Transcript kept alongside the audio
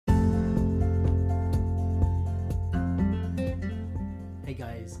Hey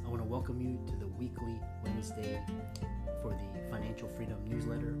guys, I want to welcome you to the weekly Wednesday for the Financial Freedom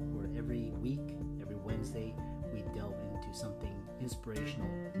newsletter, where every week, every Wednesday, we delve into something inspirational,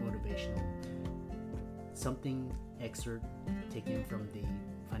 motivational, something excerpt taken from the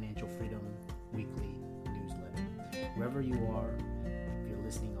Financial Freedom weekly newsletter. Wherever you are, if you're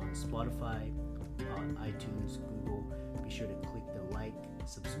listening on Spotify, on iTunes, Google, be sure to click the like,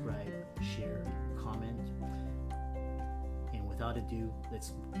 subscribe, share, comment. And without ado,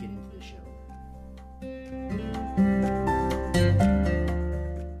 let's get into the show.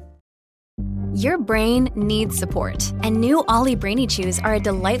 Your brain needs support, and new Ollie Brainy Chews are a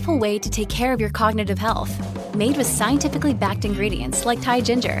delightful way to take care of your cognitive health. Made with scientifically backed ingredients like Thai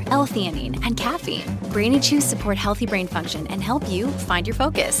ginger, L-theanine, and caffeine, Brainy Chews support healthy brain function and help you find your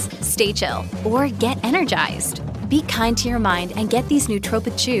focus, stay chill, or get energized. Be kind to your mind and get these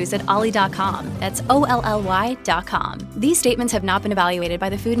nootropic chews at ollie.com. That's OLLY.com. These statements have not been evaluated by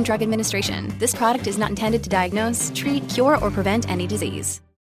the Food and Drug Administration. This product is not intended to diagnose, treat, cure, or prevent any disease.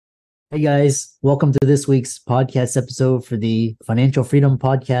 Hey guys, welcome to this week's podcast episode for the Financial Freedom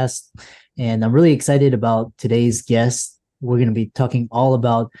Podcast. And I'm really excited about today's guest. We're going to be talking all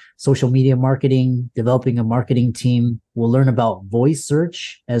about social media marketing, developing a marketing team. We'll learn about voice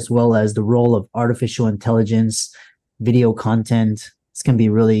search, as well as the role of artificial intelligence, video content. It's going to be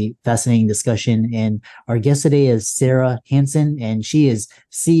a really fascinating discussion. And our guest today is Sarah Hansen, and she is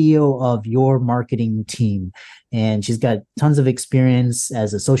CEO of Your Marketing Team. And she's got tons of experience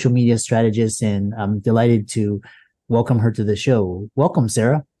as a social media strategist, and I'm delighted to welcome her to the show. Welcome,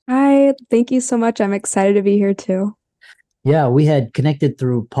 Sarah. Hi, thank you so much. I'm excited to be here too. Yeah, we had connected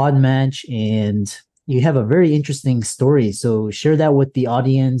through Podmatch, and you have a very interesting story. So share that with the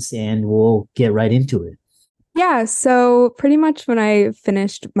audience and we'll get right into it. Yeah, so pretty much when I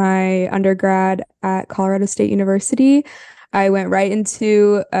finished my undergrad at Colorado State University, I went right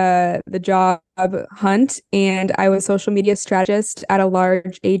into the job hunt, and I was a social media strategist at a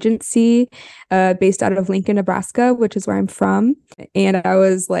large agency based out of Lincoln, Nebraska, which is where I'm from. And I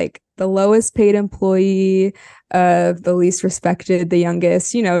was like the lowest paid employee, the least respected, the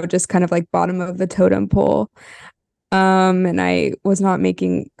youngest, just kind of like bottom of the totem pole. And I was not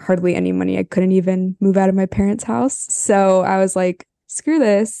making hardly any money. I couldn't even move out of my parents' house. So I was like, screw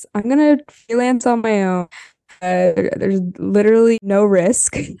this. I'm going to freelance on my own. There's literally no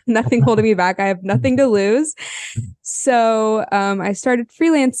risk, nothing holding me back. I have nothing to lose. So I started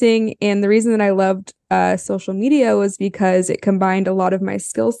freelancing. And the reason that I loved social media was because it combined a lot of my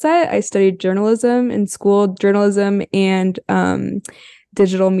skill set. I studied journalism in school, journalism and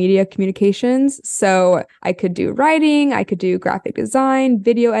digital media communications. So I could do writing, I could do graphic design,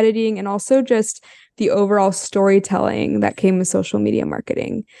 video editing, and also just the overall storytelling that came with social media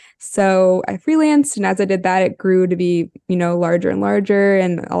marketing. So I freelanced, and as I did that, it grew to be, larger and larger.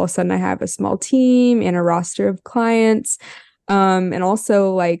 And all of a sudden I have a small team and a roster of clients. And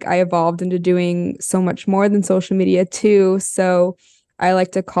also I evolved into doing so much more than social media too. So I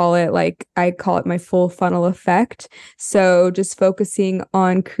like to call it I call it my full funnel effect. So just focusing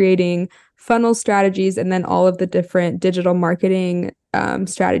on creating funnel strategies and then all of the different digital marketing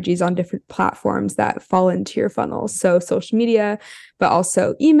strategies on different platforms that fall into your funnel. So social media, but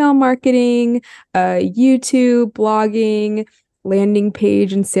also email marketing, YouTube, blogging, landing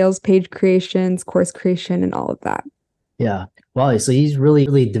page and sales page creations, course creation, and all of that. Yeah. Wow. So he's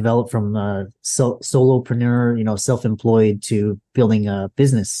really developed from solopreneur, self-employed to building a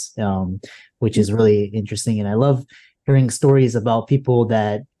business, which is really interesting. And I love hearing stories about people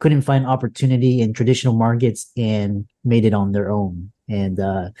that couldn't find opportunity in traditional markets and made it on their own. And,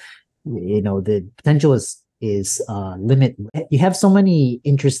 the potential is limitless. You have so many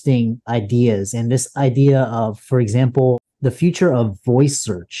interesting ideas, and this idea of, for example, the future of voice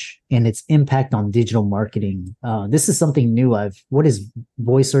search and its impact on digital marketing. This is something new. What is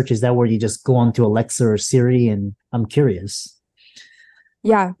voice search? Is that where you just go on to Alexa or Siri? And I'm curious.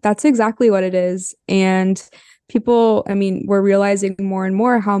 Yeah, that's exactly what it is. And people, we're realizing more and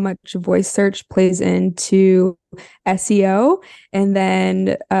more how much voice search plays into SEO and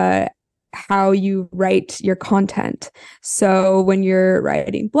then how you write your content. So when you're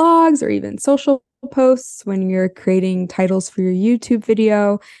writing blogs or even social posts, when you're creating titles for your YouTube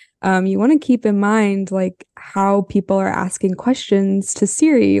video, you want to keep in mind how people are asking questions to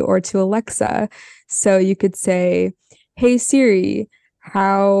Siri or to Alexa. So you could say, "Hey Siri,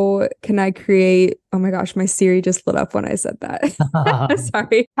 how can I create," oh my gosh, my Siri just lit up when I said that.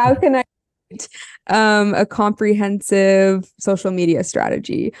 Sorry. "How can I create a comprehensive social media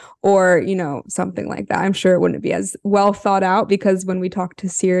strategy?" Or, something like that. I'm sure it wouldn't be as well thought out because when we talk to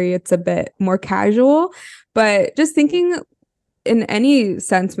Siri, it's a bit more casual. But just thinking in any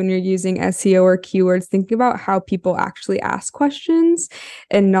sense, when you're using SEO or keywords, think about how people actually ask questions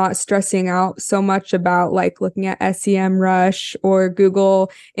and not stressing out so much about like looking at SEMrush or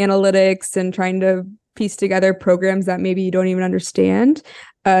Google Analytics and trying to piece together programs that maybe you don't even understand.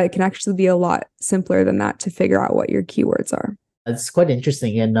 It can actually be a lot simpler than that to figure out what your keywords are. It's quite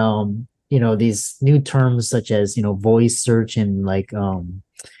interesting. And these new terms such as, voice search and like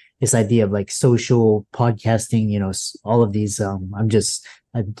this idea of like social podcasting, all of these,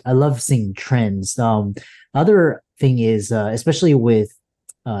 I love seeing trends. Other thing is, especially with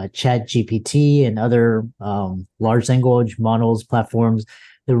Chat GPT and other large language models platforms,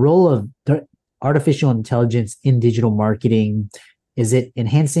 the role of artificial intelligence in digital marketing, is it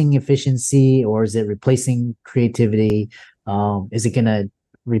enhancing efficiency or is it replacing creativity? Is it going to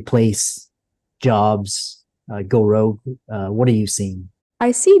replace jobs, go rogue? What are you seeing?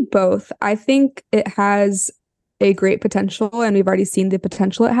 I see both. I think it has a great potential, and we've already seen the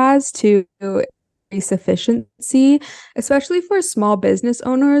potential it has to increase efficiency, especially for small business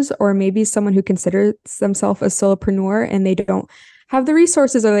owners or maybe someone who considers themselves a solopreneur and they don't have the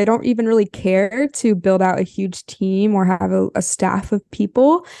resources or they don't even really care to build out a huge team or have a staff of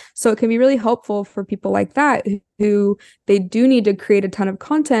people. So it can be really helpful for people like that who they do need to create a ton of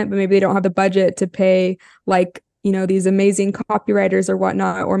content, but maybe they don't have the budget to pay like, these amazing copywriters or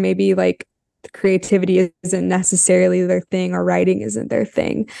whatnot, or maybe like the creativity isn't necessarily their thing or writing isn't their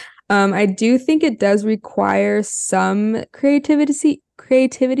thing. I do think it does require some creativity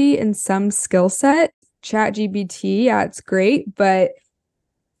and some skill set. ChatGPT, yeah, it's great, but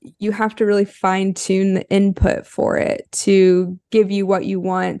you have to really fine tune the input for it to give you what you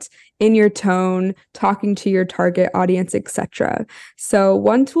want in your tone, talking to your target audience, etc. So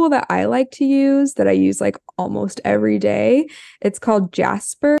one tool that I like to use, that I use like almost every day, it's called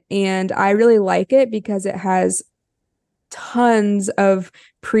Jasper, and I really like it because it has tons of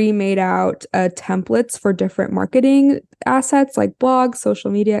pre-made out templates for different marketing assets like blogs,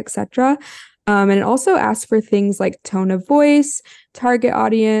 social media, etc. And it also asks for things like tone of voice, target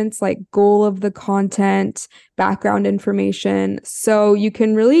audience, like goal of the content, background information. So you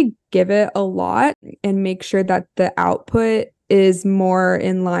can really give it a lot and make sure that the output is more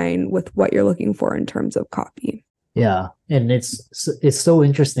in line with what you're looking for in terms of copy. Yeah, and it's so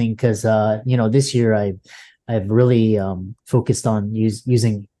interesting because this year I've really focused on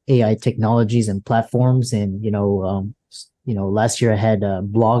using AI technologies and platforms, and last year I had a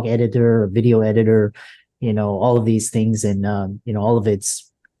blog editor, a video editor, all of these things. And, all of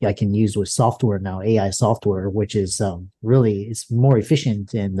I can use with software now, AI software, which is really, it's more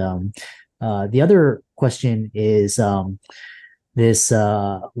efficient. And the other question is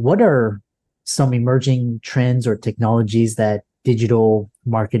what are some emerging trends or technologies that digital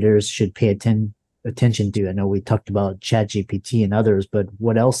marketers should pay attention to? I know we talked about ChatGPT and others, but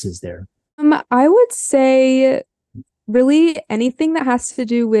what else is there? I would say really anything that has to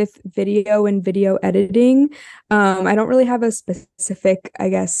do with video and video editing. I don't really have a specific, I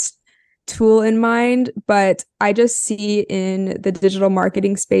guess, tool in mind, but I just see in the digital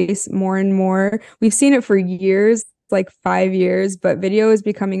marketing space more and more. We've seen it for years, like 5 years, but video is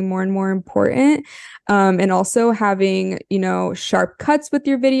becoming more and more important. And also having, sharp cuts with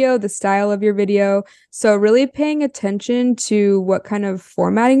your video, the style of your video. So really paying attention to what kind of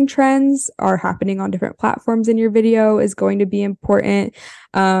formatting trends are happening on different platforms in your video is going to be important.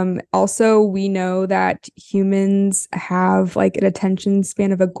 Also, we know that humans have like an attention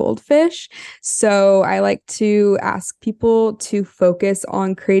span of a goldfish. So I like to ask people to focus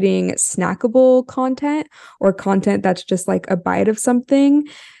on creating snackable content or content that's just like a bite of something.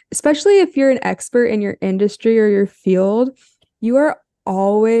 Especially if you're an expert in your industry or your field, you are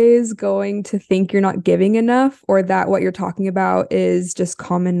always going to think you're not giving enough or that what you're talking about is just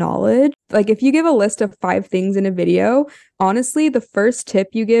common knowledge. Like if you give a list of 5 things in a video, honestly, the first tip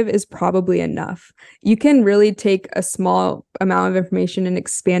you give is probably enough. You can really take a small amount of information and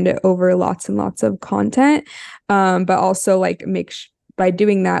expand it over lots and lots of content. But also like by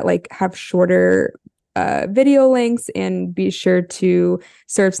doing that, like have shorter video lengths and be sure to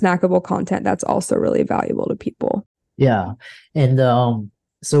serve snackable content that's also really valuable to people. Yeah. And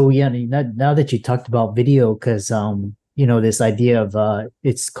so yeah, now that you talked about video, because this idea of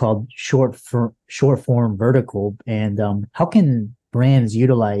it's called short form vertical, and how can brands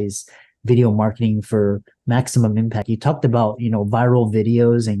utilize video marketing for maximum impact? You talked about viral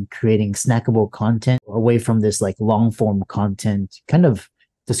videos and creating snackable content away from this like long form content. Kind of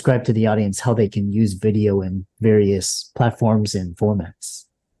describe to the audience how they can use video in various platforms and formats.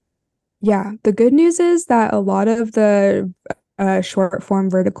 Yeah, the good news is that a lot of the short form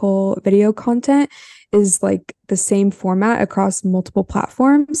vertical video content is like the same format across multiple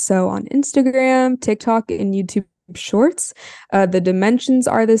platforms. So on Instagram, TikTok, and YouTube Shorts, the dimensions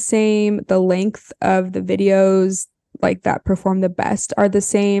are the same. The length of the videos like that perform the best are the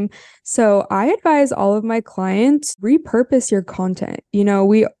same. So I advise all of my clients repurpose your content. You know,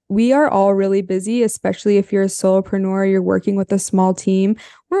 we are all really busy, especially if you're a solopreneur, you're working with a small team.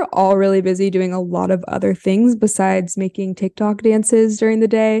 We're all really busy doing a lot of other things besides making TikTok dances during the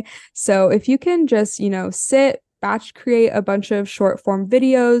day. So if you can just, sit, batch create a bunch of short form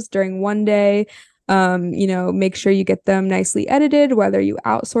videos during one day, make sure you get them nicely edited, whether you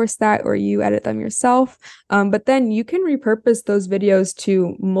outsource that or you edit them yourself. But then you can repurpose those videos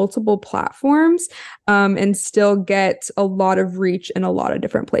to multiple platforms, and still get a lot of reach in a lot of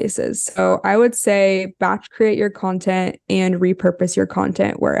different places. So I would say batch create your content and repurpose your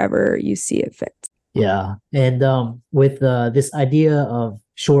content wherever you see it fits. Yeah. And with this idea of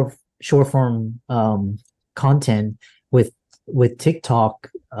short form content with TikTok,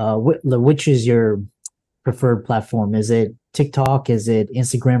 which is your preferred platform? Is it TikTok? Is it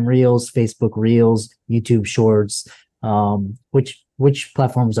Instagram Reels, Facebook Reels, YouTube Shorts? Which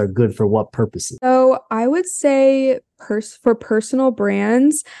platforms are good for what purposes? So I would say for personal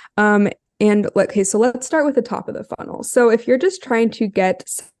brands, so let's start with the top of the funnel. So if you're just trying to get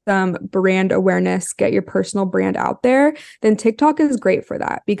some brand awareness, get your personal brand out there, then TikTok is great for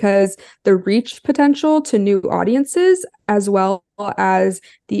that because the reach potential to new audiences, as well as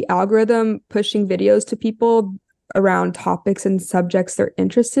the algorithm pushing videos to people around topics and subjects they're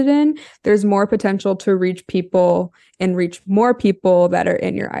interested in, there's more potential to reach people and reach more people that are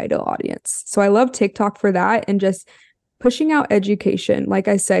in your ideal audience. So I love TikTok for that, and just pushing out education, like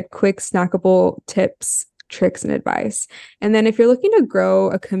I said, quick, snackable tips, tricks, and advice. And then if you're looking to grow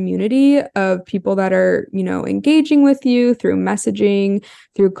a community of people that are, engaging with you through messaging,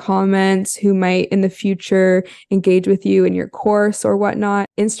 through comments, who might in the future engage with you in your course or whatnot,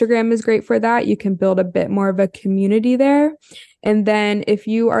 Instagram is great for that. You can build a bit more of a community there. And then if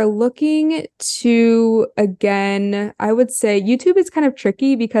you are looking to, again, I would say YouTube is kind of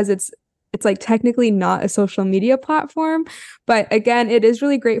tricky because it's like technically not a social media platform, but again, it is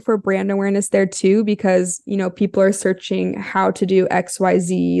really great for brand awareness there too, because, people are searching how to do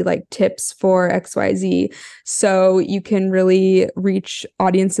XYZ, like tips for XYZ. So you can really reach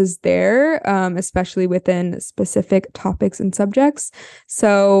audiences there, especially within specific topics and subjects.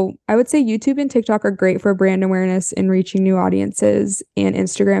 So I would say YouTube and TikTok are great for brand awareness and reaching new audiences, and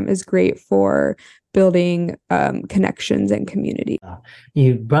Instagram is great for building connections and community.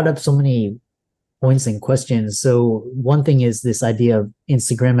 You brought up so many points and questions. So one thing is this idea of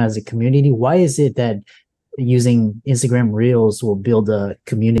Instagram as a community. Why is it that using Instagram Reels will build a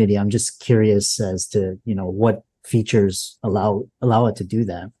community? I'm just curious as to, what features allow it to do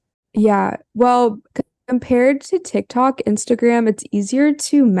that. Yeah, well, compared to TikTok, Instagram, it's easier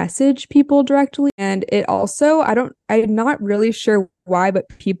to message people directly. And it also, I'm not really sure why, but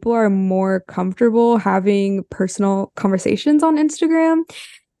people are more comfortable having personal conversations on Instagram.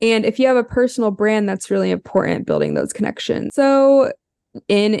 And if you have a personal brand, that's really important, building those connections. So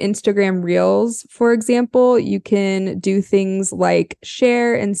in Instagram Reels, for example, you can do things like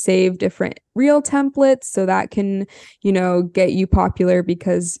share and save different reel templates. So that can, get you popular,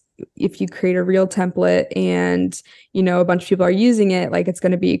 because if you create a reel template and, a bunch of people are using it, like it's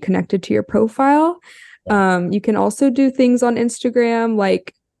going to be connected to your profile. You can also do things on Instagram,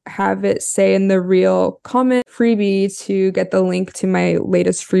 like have it say in the reel comment freebie to get the link to my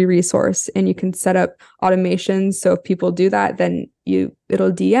latest free resource. And you can set up automations. So if people do that, then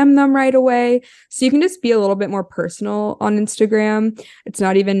it'll DM them right away. So you can just be a little bit more personal on Instagram. It's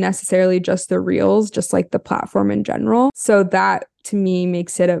not even necessarily just the reels, just like the platform in general. So that to me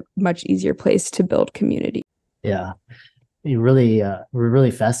makes it a much easier place to build community. Yeah.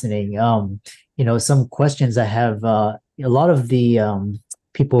 Really fascinating. Some questions I have, a lot of the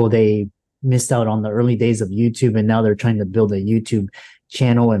people, they missed out on the early days of YouTube, and now they're trying to build a YouTube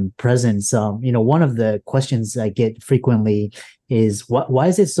channel and presence. One of the questions I get frequently is why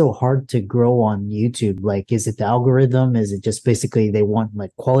is it so hard to grow on YouTube? Like, is it the algorithm? Is it just basically they want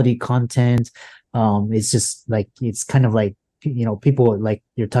like quality content? It's just like, it's kind of like, people like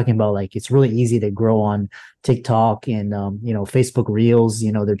you're talking about, like, it's really easy to grow on TikTok and, Facebook Reels,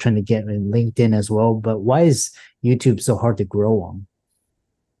 they're trying to get in LinkedIn as well. But why is YouTube so hard to grow on?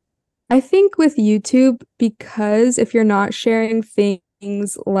 I think with YouTube, because if you're not sharing things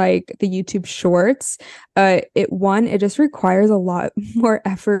things like the YouTube Shorts, it just requires a lot more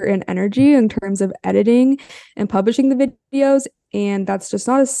effort and energy in terms of editing and publishing the videos. And that's just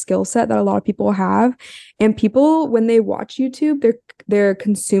not a skill set that a lot of people have. And people, when they watch YouTube, they're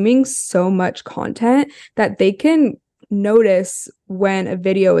consuming so much content that they can notice when a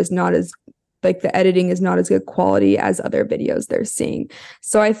video is not as, like, the editing is not as good quality as other videos they're seeing.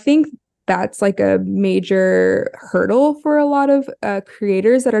 So I think that's like a major hurdle for a lot of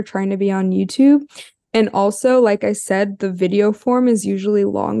creators that are trying to be on YouTube. And also, like I said, the video form is usually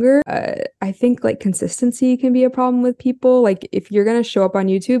longer. I think like consistency can be a problem with people. Like if you're going to show up on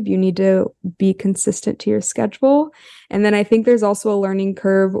YouTube, you need to be consistent to your schedule. And then I think there's also a learning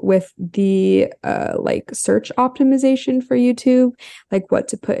curve with the like search optimization for YouTube, like what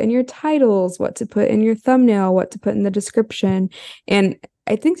to put in your titles, what to put in your thumbnail, what to put in the description. And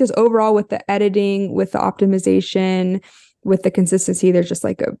I think just overall with the editing, with the optimization, with the consistency, there's just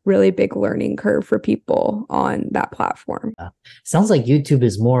like a really big learning curve for people on that platform. Sounds like YouTube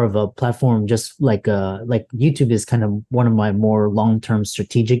is more of a platform, just like YouTube is kind of one of my more long-term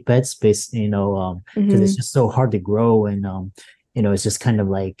strategic bets based, because it's just so hard to grow. And, it's just kind of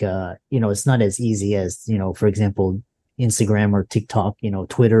like, it's not as easy as, for example, Instagram or TikTok,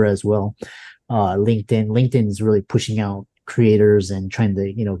 Twitter as well. LinkedIn is really pushing out creators and trying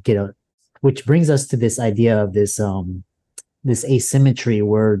to, which brings us to this idea of this asymmetry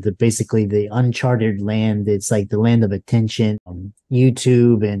where basically the uncharted land, it's like the land of attention.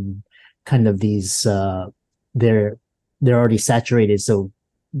 YouTube and kind of these they're already saturated. So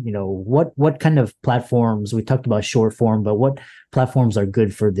what kind of platforms, we talked about short form, but what platforms are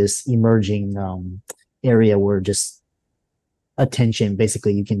good for this emerging area where just attention,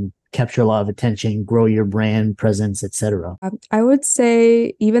 basically you can capture a lot of attention, grow your brand presence, etc. I would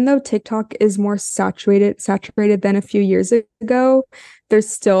say even though TikTok is more saturated than a few years ago, there's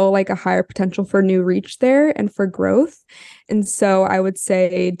still like a higher potential for new reach there and for growth. And so I would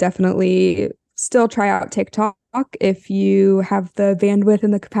say definitely still try out TikTok if you have the bandwidth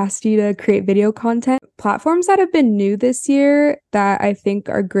and the capacity to create video content. Platforms that have been new this year that I think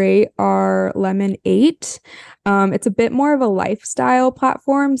are great are Lemon 8. It's a bit more of a lifestyle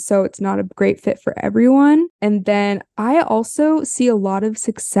platform, so it's not a great fit for everyone. And then I also see a lot of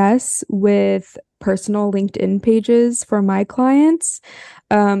success with personal LinkedIn pages for my clients.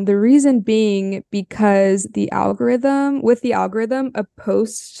 The reason being because with the algorithm, a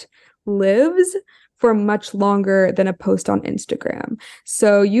post lives for much longer than a post on Instagram.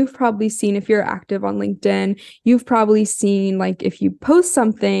 So you've probably seen, if you're active on LinkedIn, you've probably seen like if you post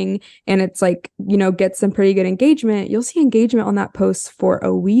something and it's like, get some pretty good engagement, you'll see engagement on that post for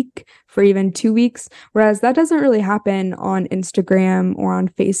a week, for even 2 weeks, whereas that doesn't really happen on Instagram or on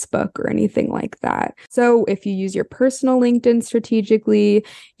Facebook or anything like that. So if you use your personal LinkedIn strategically,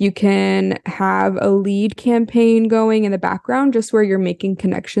 you can have a lead campaign going in the background, just where you're making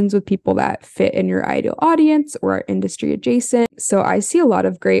connections with people that fit in your ideal audience or are industry adjacent. So I see a lot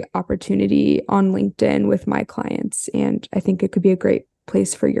of great opportunity on LinkedIn with my clients, and I think it could be a great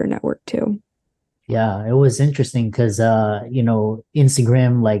place for your network too. Yeah, it was interesting because,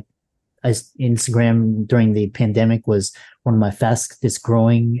 Instagram during the pandemic was one of my fastest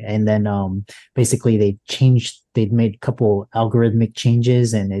growing. And then basically they'd made a couple algorithmic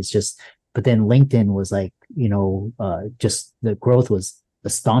changes, and but then LinkedIn was like, just the growth was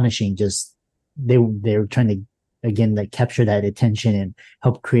astonishing. Just they were trying to, again, like capture that attention and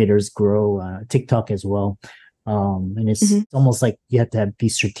help creators grow. TikTok as well. And it's almost like you have to be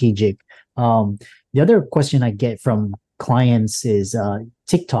strategic. The other question I get from clients is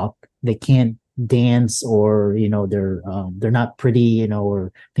TikTok, they can't dance, or they're not pretty,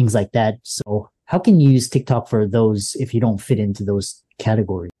 or things like that. So how can you use TikTok for those if you don't fit into those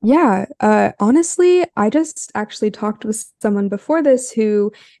categories? Yeah, honestly, I just actually talked with someone before this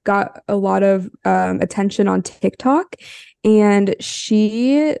who got a lot of attention on TikTok, and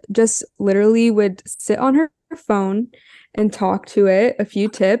she just literally would sit on her phone and talk to it, a few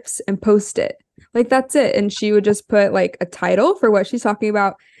tips, and post it. Like that's it. And she would just put like a title for what she's talking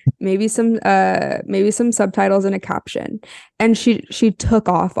about, maybe some subtitles and a caption. And she took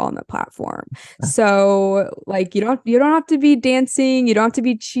off on the platform. So like you don't have to be dancing, you don't have to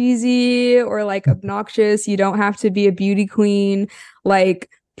be cheesy or like obnoxious, you don't have to be a beauty queen. Like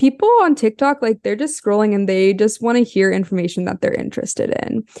people on TikTok, like they're just scrolling and they just want to hear information that they're interested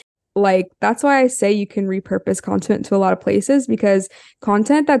in. Like, that's why I say you can repurpose content to a lot of places, because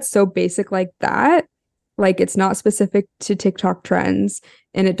content that's so basic like that, like it's not specific to TikTok trends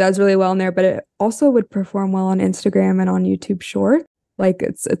and it does really well in there, but it also would perform well on Instagram and on YouTube Short. Like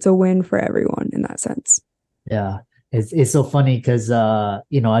it's a win for everyone in that sense. Yeah. It's so funny because I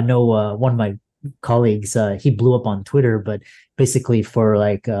know one of my colleagues, he blew up on Twitter, but basically for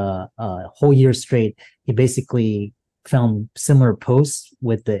like a whole year straight, he basically found similar posts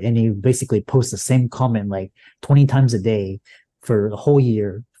and he basically posts the same comment like 20 times a day for a whole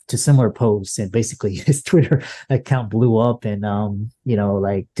year to similar posts, and basically his Twitter account blew up. And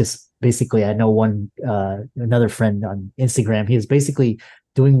like, just basically, I know one another friend on Instagram, he was basically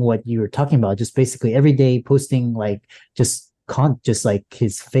doing what you were talking about, just basically every day posting like just like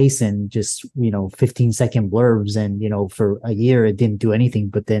his face and just 15-second blurbs, and for a year it didn't do anything,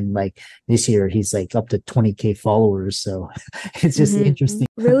 but then like this year he's like up to 20K followers, so it's just interesting.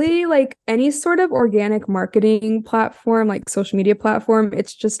 Really, like any sort of organic marketing platform, like social media platform,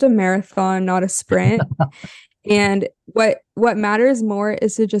 it's just a marathon, not a sprint. And what matters more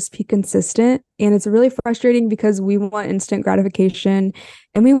is to just be consistent. And it's really frustrating because we want instant gratification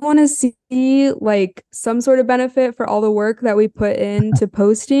and we want to see like some sort of benefit for all the work that we put into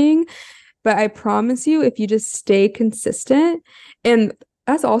posting. But I promise you, if you just stay consistent, and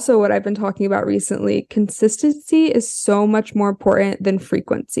that's also what I've been talking about recently, consistency is so much more important than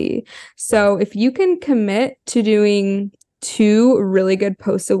frequency. So if you can commit to doing 2 really good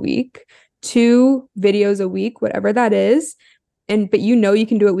posts a week, 2 videos a week, whatever that is, but you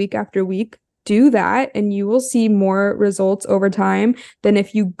can do it week after week, do that and you will see more results over time than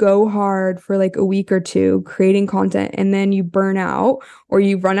if you go hard for like a week or 2 creating content and then you burn out or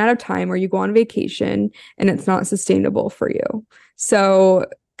you run out of time or you go on vacation and it's not sustainable for you. So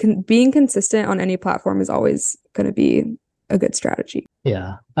being consistent on any platform is always going to be a good strategy.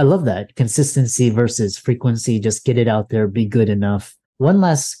 Yeah, I love that. Consistency versus frequency. Just get it out there, be good enough. One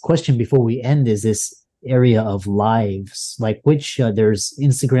last question before we end is this area of lives, like which there's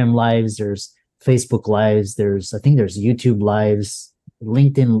Instagram lives, there's Facebook lives, I think there's YouTube lives.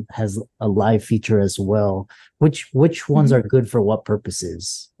 LinkedIn has a live feature as well. Which ones are good for what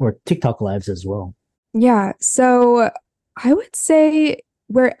purposes? Or TikTok lives as well? Yeah, so I would say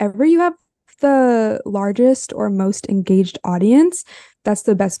wherever you have the largest or most engaged audience, that's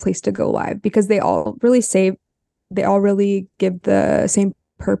the best place to go live because they all really give the same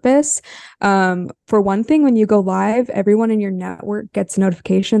purpose. For one thing, when you go live, everyone in your network gets a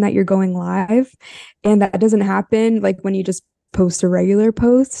notification that you're going live. And that doesn't happen like when you just post a regular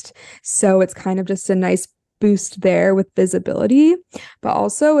post. So it's kind of just a nice boost there with visibility. But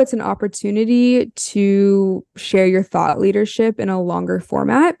also it's an opportunity to share your thought leadership in a longer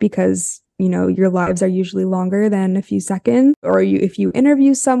format because your lives are usually longer than a few seconds. Or if you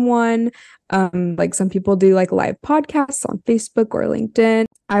interview someone, like some people do like live podcasts on Facebook or LinkedIn.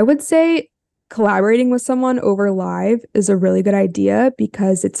 I would say collaborating with someone over live is a really good idea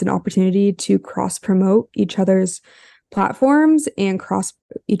because it's an opportunity to cross promote each other's platforms and cross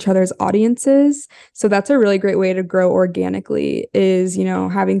each other's audiences. So that's a really great way to grow organically is,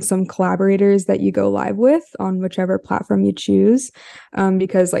 having some collaborators that you go live with on whichever platform you choose,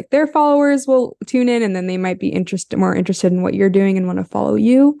 because like their followers will tune in and then they might be more interested in what you're doing and want to follow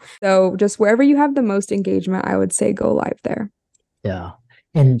you. So just wherever you have the most engagement, I would say go live there. Yeah.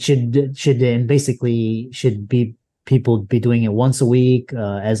 And should people be doing it once a week,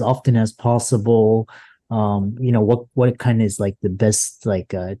 as often as possible? What kind is like the best,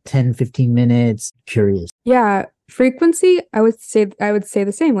 like 10, 15 minutes? Curious. Yeah. Frequency, I would say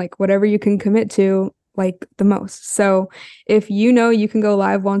the same, like whatever you can commit to like the most. So if you can go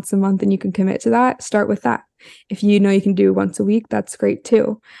live once a month and you can commit to that, start with that. If you can do once a week, that's great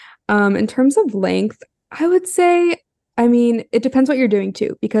too. In terms of length, I would say, it depends what you're doing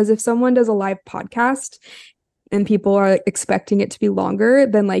too, because if someone does a live podcast and people are expecting it to be longer,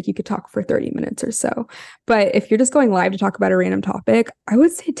 then like you could talk for 30 minutes or so. But if you're just going live to talk about a random topic, I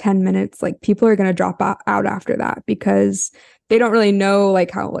would say 10 minutes. Like people are going to drop out after that because they don't really know like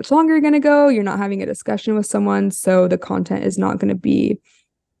how much longer you're going to go. You're not having a discussion with someone. So the content is not going to be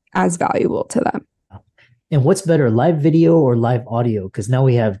as valuable to them. And what's better, live video or live audio? Because now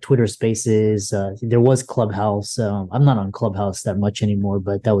we have Twitter Spaces. There was Clubhouse. I'm not on Clubhouse that much anymore,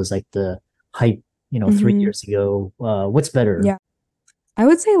 but that was like the hype 3 years ago. What's better? Yeah, I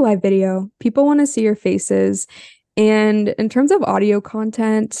would say live video. People want to see your faces. And in terms of audio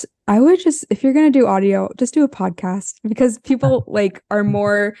content, I would if you're going to do audio, just do a podcast because people are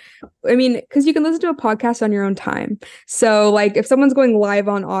more, because you can listen to a podcast on your own time. So like if someone's going live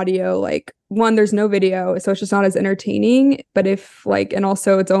on audio, like one, there's no video, so it's just not as entertaining. But and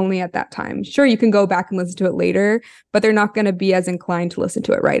also it's only at that time. Sure, you can go back and listen to it later, but they're not going to be as inclined to listen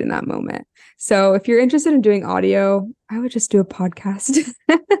to it right in that moment. So if you're interested in doing audio, I would just do a podcast.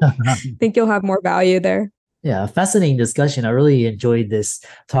 I think you'll have more value there. Yeah, fascinating discussion. I really enjoyed this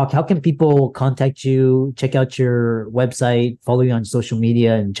talk. How can people contact you, check out your website, follow you on social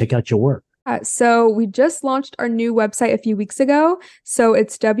media, and check out your work? So we just launched our new website a few weeks ago. So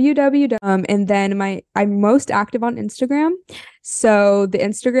it's www. And then I'm most active on Instagram. So the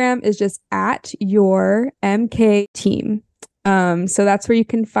Instagram is just at your MK team. So that's where you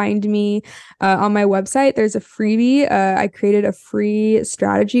can find me. On my website, there's a freebie. I created a free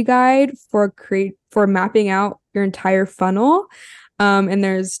strategy guide for mapping out your entire funnel. And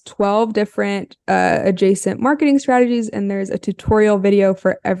there's 12 different adjacent marketing strategies, and there's a tutorial video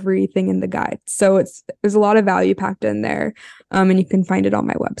for everything in the guide. So there's a lot of value packed in there, and you can find it on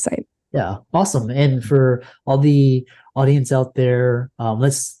my website. Yeah, awesome. And for all the audience out there,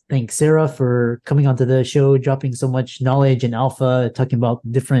 let's thank Sarah for coming onto the show, dropping so much knowledge and alpha, talking about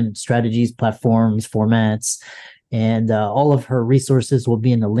different strategies, platforms, formats, and all of her resources will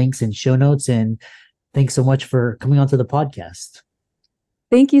be in the links and show notes. And thanks so much for coming onto the podcast.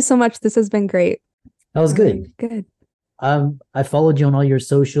 Thank you so much. This has been great. That was good. Good. I followed you on all your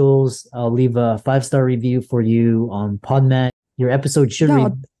socials. I'll leave a 5-star review for you on Podmat. Your episode should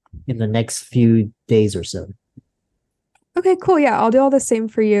read in the next few days or so. Okay, cool. Yeah, I'll do all the same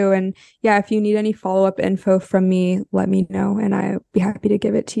for you. And yeah, if you need any follow-up info from me, let me know and I'll be happy to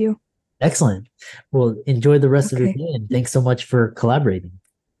give it to you. Excellent. Well, enjoy the rest of your day and thanks so much for collaborating.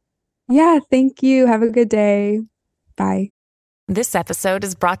 Yeah, thank you. Have a good day. Bye. This episode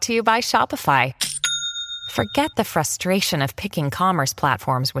is brought to you by Shopify. Forget the frustration of picking commerce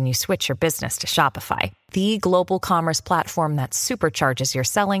platforms when you switch your business to Shopify, the global commerce platform that supercharges your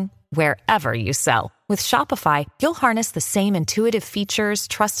selling wherever you sell. With Shopify, you'll harness the same intuitive features,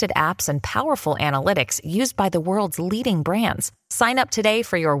 trusted apps, and powerful analytics used by the world's leading brands. Sign up today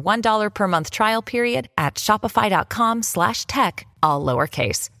for your $1 per month trial period at shopify.com/tech, all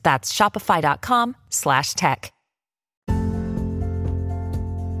lowercase. That's shopify.com/tech.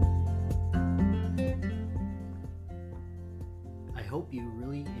 I hope you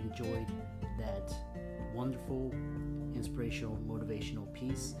really enjoyed that wonderful, inspirational, motivational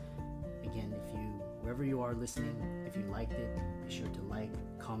piece. Again, wherever you are listening, if you liked it, be sure to like,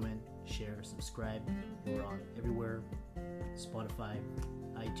 comment, share, subscribe. We're on everywhere: Spotify,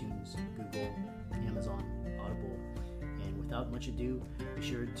 iTunes, Google, Amazon, Audible. And without much ado, be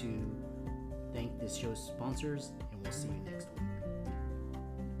sure to thank this show's sponsors, and we'll see you next week.